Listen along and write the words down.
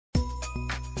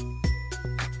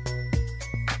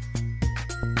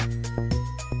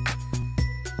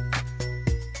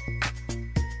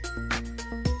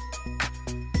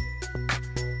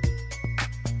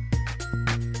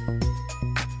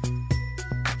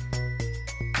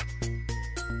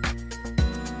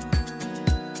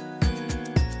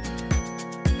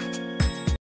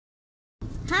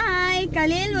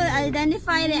Kalil will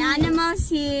identify the animals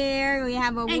here. We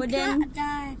have a wooden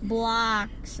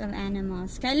blocks of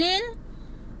animals. Kalil?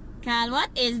 Kal, what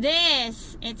is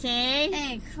this? It's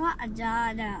a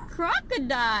crocodile.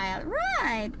 Crocodile,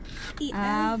 right.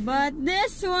 How about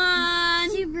this one?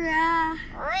 Zebra.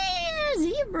 Rare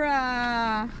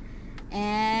zebra.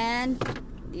 And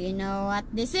do you know what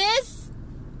this is?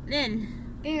 Lil?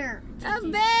 Bear. A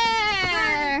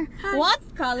bear.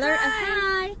 What color?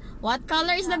 Hi. What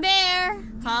color is the bear?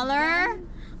 Color?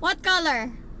 What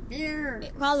color? Bear.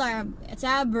 Color. It's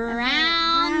a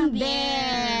brown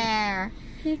bear.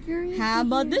 How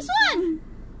about this one?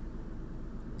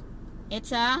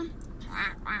 It's a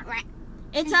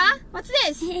what's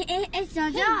this? It's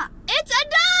a dog. It's a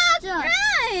dog.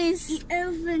 Nice.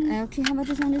 Elephant. Okay, how about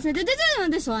this one?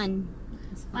 This one.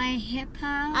 My hippo.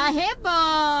 A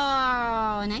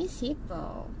hippo. Nice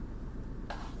hippo.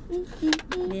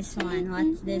 This one.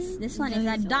 What's this? This one is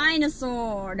a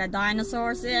dinosaur. The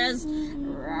dinosaur says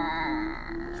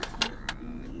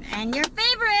and your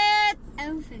favorite?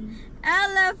 Elephant.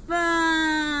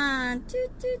 Elephant.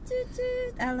 Toot, toot, toot,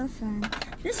 toot. Elephant.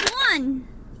 This one.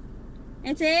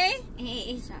 It's a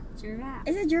giraffe.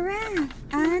 It's a giraffe.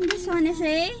 And this one is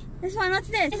this one, what's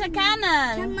this? It's a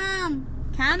camel.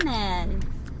 Camel.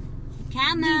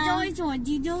 Dinosaur,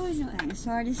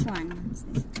 this one. What's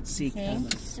this? Sea camel.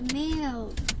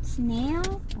 Snail.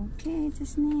 Snail? Okay, it's a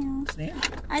snail. Snail?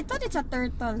 I thought it's a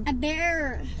turtle. A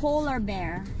bear. Polar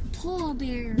bear. Polar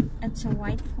bear. It's a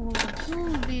white polar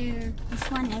bear.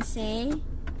 This one is a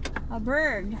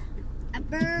bird. A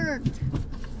bird.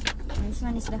 This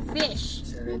one is the fish.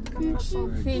 It's a red bird.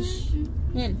 Fish.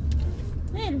 Lil.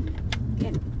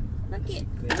 Look it.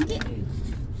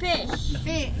 Fish.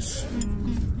 Fish.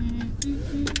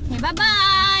 Okay,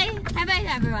 bye-bye. Bye-bye,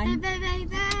 everyone.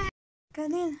 Bye.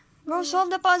 Kalil, go solve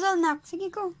the puzzle, nak.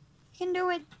 Sige, go. You can do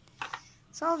it.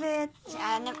 Solve it.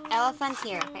 Elephant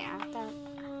here. Okay,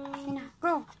 na.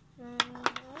 Go.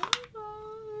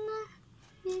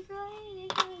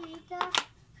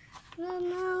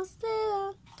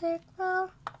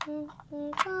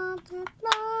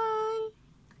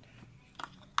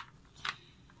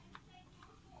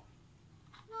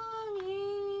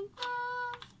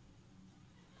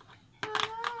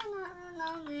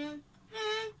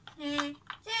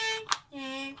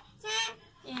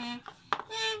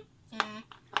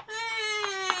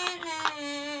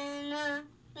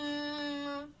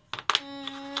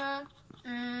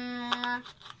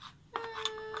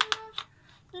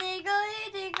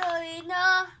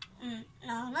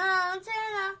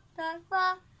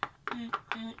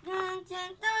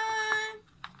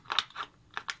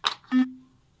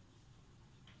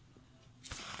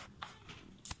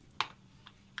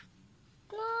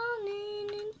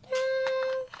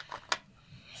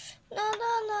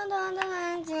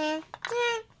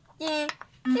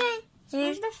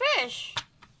 Where's the fish?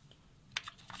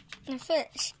 The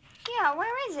fish. Yeah,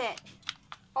 where is it?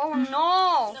 Oh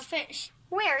no! The fish.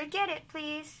 Where? Get it,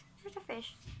 please. Where's the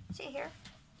fish? See here.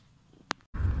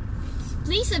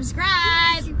 Please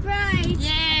subscribe. Surprise.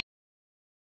 Yay!